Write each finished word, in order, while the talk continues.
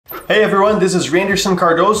Hey everyone, this is Rhanderson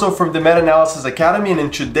from the Meta-Analysis Academy, and in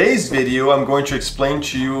today's video I'm going to explain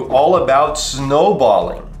to you all about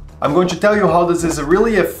snowballing. I'm going to tell you how this is a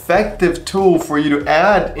really effective tool for you to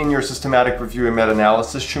add in your systematic review and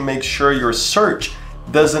meta-analysis to make sure your search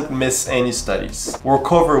doesn't miss any studies. We'll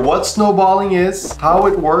cover what snowballing is, how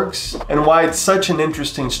it works, and why it's such an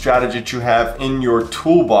interesting strategy to have in your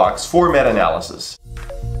toolbox for meta-analysis.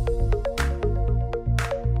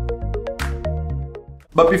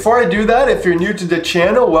 But before I do that, if you're new to the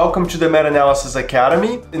channel, welcome to the Meta-Analysis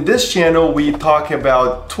Academy. In this channel, we talk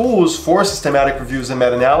about tools for systematic reviews and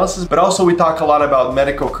meta-analysis, but also we talk a lot about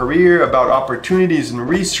medical career, about opportunities in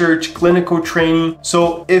research, clinical training.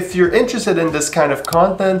 So if you're interested in this kind of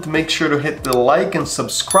content, make sure to hit the like and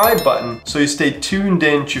subscribe button so you stay tuned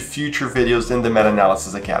in to future videos in the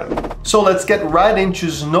Meta-Analysis Academy. So let's get right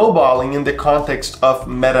into snowballing in the context of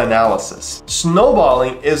meta-analysis.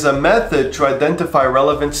 Snowballing is a method to identify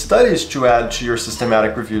relevant studies to add to your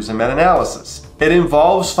systematic reviews and meta-analysis. It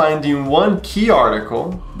involves finding one key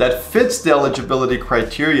article that fits the eligibility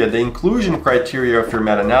criteria, the inclusion criteria of your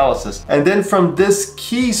meta-analysis, and then from this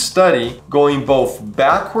key study, going both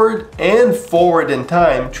backward and forward in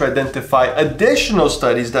time to identify additional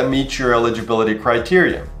studies that meet your eligibility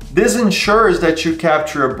criteria. This ensures that you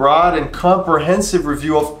capture a broad and comprehensive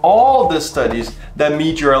review of all the studies that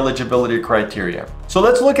meet your eligibility criteria. So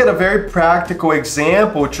let's look at a very practical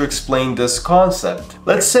example to explain this concept.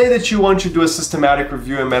 Let's say that you want to do a systematic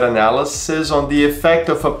review and meta-analysis on the effect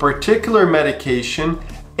of a particular medication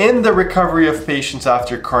in the recovery of patients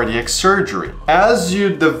after cardiac surgery. As you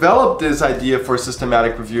develop this idea for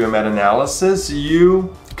systematic review and meta-analysis,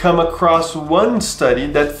 you come across one study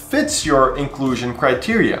that fits your inclusion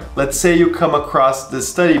criteria. Let's say you come across this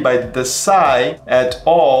study by Desai et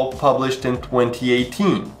al. Published in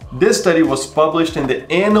 2018. This study was published in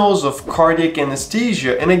the Annals of Cardiac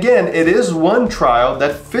Anesthesia, and again, it is one trial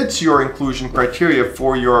that fits your inclusion criteria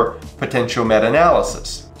for your potential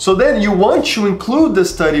meta-analysis. So then you want to include the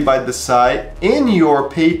study by Desai in your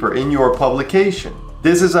paper, in your publication.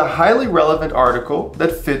 This is a highly relevant article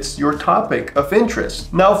that fits your topic of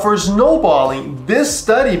interest. Now for snowballing, this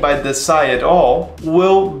study by Desai et al.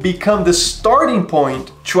 Will become the starting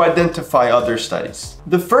point to identify other studies.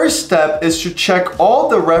 The first step is to check all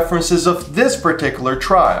the references of this particular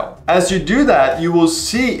trial. As you do that, you will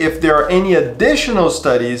see if there are any additional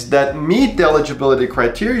studies that meet the eligibility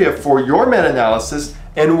criteria for your meta-analysis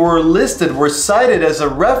and were cited as a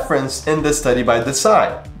reference in the study by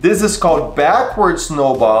Desai. This is called backward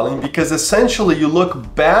snowballing because essentially you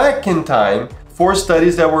look back in time for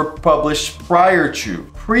studies that were published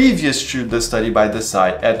previous to the study by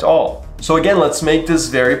Desai et al. So again, let's make this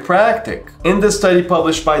very practical. In the study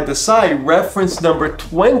published by Desai, reference number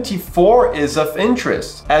 24 is of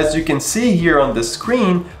interest. As you can see here on the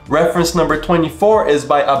screen, reference number 24 is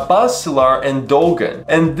by Abasilar and Dogan.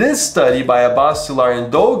 And this study by Abasilar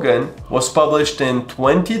and Dogan was published in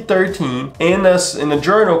 2013 in a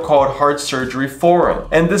journal called Heart Surgery Forum.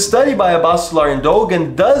 And the study by Abasilar and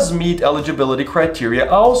Dogan does meet eligibility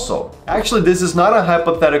criteria also. Actually, this is not a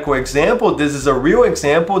hypothetical example. This is a real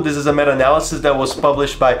example. This is a meta-analysis that was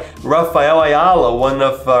published by Rafael Ayala, one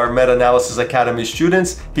of our Meta-Analysis Academy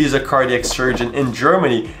students. He's a cardiac surgeon in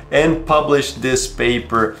Germany and published this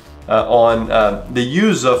paper on the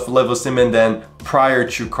use of levosimendan prior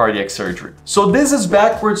to cardiac surgery. So this is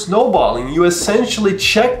backward snowballing. You essentially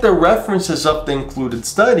check the references of the included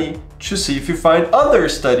study to see if you find other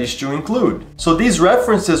studies to include. So these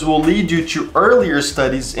references will lead you to earlier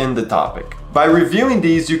studies in the topic. By reviewing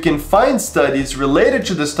these, you can find studies related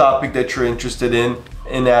to this topic that you're interested in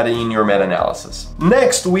adding in your meta-analysis.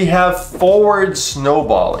 Next, we have forward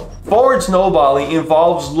snowballing. Forward snowballing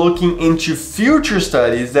involves looking into future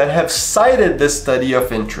studies that have cited this study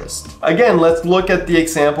of interest. Again, let's look at the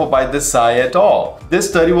example by Desai et al. This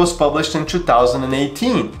study was published in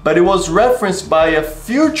 2018, but it was referenced by a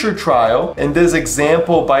future trial, in this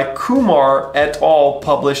example by Kumar et al.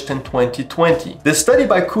 Published in 2020. The study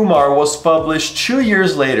by Kumar was published 2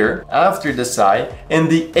 years later, after Desai, in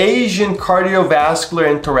the Asian Cardiovascular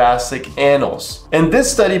and Thoracic Annals. And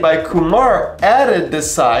this study by Kumar added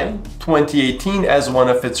Desai 2018 as one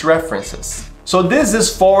of its references. So this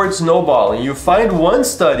is forward snowballing. You find one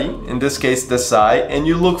study, in this case Desai, and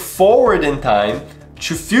you look forward in time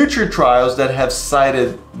to future trials that have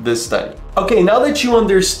cited this study. Okay, now that you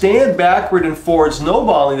understand backward and forward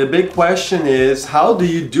snowballing, the big question is, how do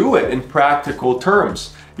you do it in practical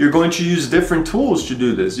terms? You're going to use different tools to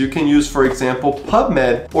do this. You can use, for example,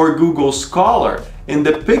 PubMed or Google Scholar. in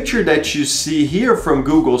the picture that you see here from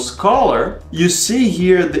Google Scholar, you see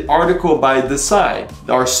here the article by Decide,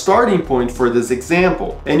 our starting point for this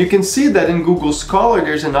example. And you can see that in Google Scholar,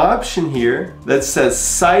 there's an option here that says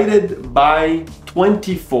cited by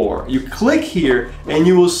 24. You click here and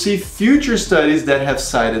you will see future studies that have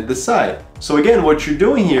cited the site. So again, what you're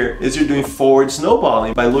doing here is you're doing forward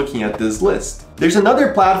snowballing by looking at this list. There's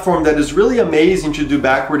another platform that is really amazing to do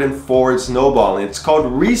backward and forward snowballing. It's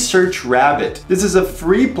called Research Rabbit. This is a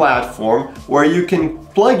free platform where you can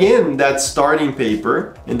plug in that starting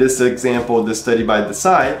paper, in this example, the study by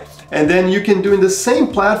Decide, and then you can do in the same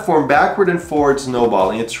platform backward and forward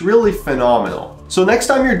snowballing. It's really phenomenal. So next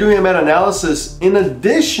time you're doing a meta-analysis, in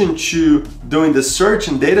addition to doing the search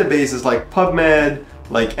in databases like PubMed,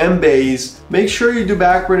 like Embase, make sure you do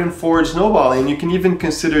backward and forward snowballing, and you can even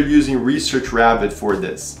consider using Research Rabbit for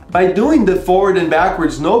this. By doing the forward and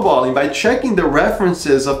backward snowballing, by checking the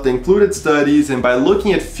references of the included studies and by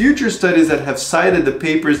looking at future studies that have cited the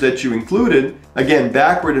papers that you included, again,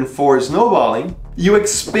 backward and forward snowballing, you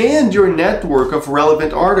expand your network of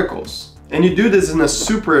relevant articles. And you do this in a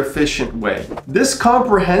super efficient way. This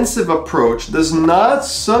comprehensive approach does not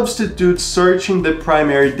substitute searching the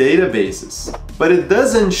primary databases, but it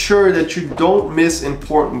does ensure that you don't miss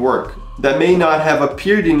important work that may not have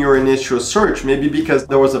appeared in your initial search, maybe because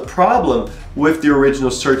there was a problem with the original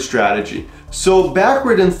search strategy. So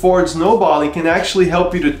backward and forward snowballing can actually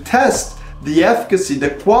help you to test the efficacy,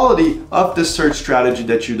 the quality of the search strategy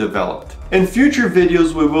that you developed. In future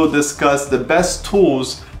videos, we will discuss the best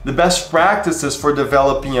tools, the best practices for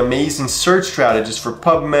developing amazing search strategies for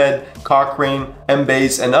PubMed, Cochrane,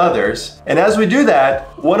 Embase, and others. And as we do that,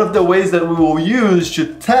 one of the ways that we will use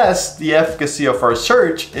to test the efficacy of our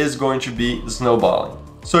search is going to be snowballing.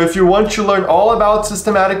 So if you want to learn all about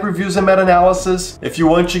systematic reviews and meta-analysis, if you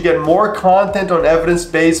want to get more content on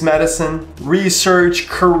evidence-based medicine, research,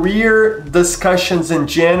 career discussions in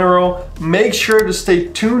general, make sure to stay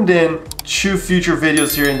tuned in to future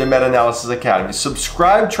videos here in the Meta-Analysis Academy.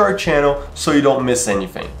 Subscribe to our channel so you don't miss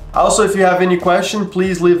anything. Also, if you have any question,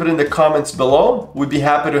 please leave it in the comments below. We'd be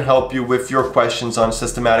happy to help you with your questions on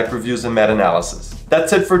systematic reviews and meta-analysis.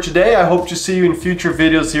 That's it for today. I hope to see you in future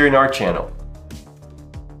videos here in our channel.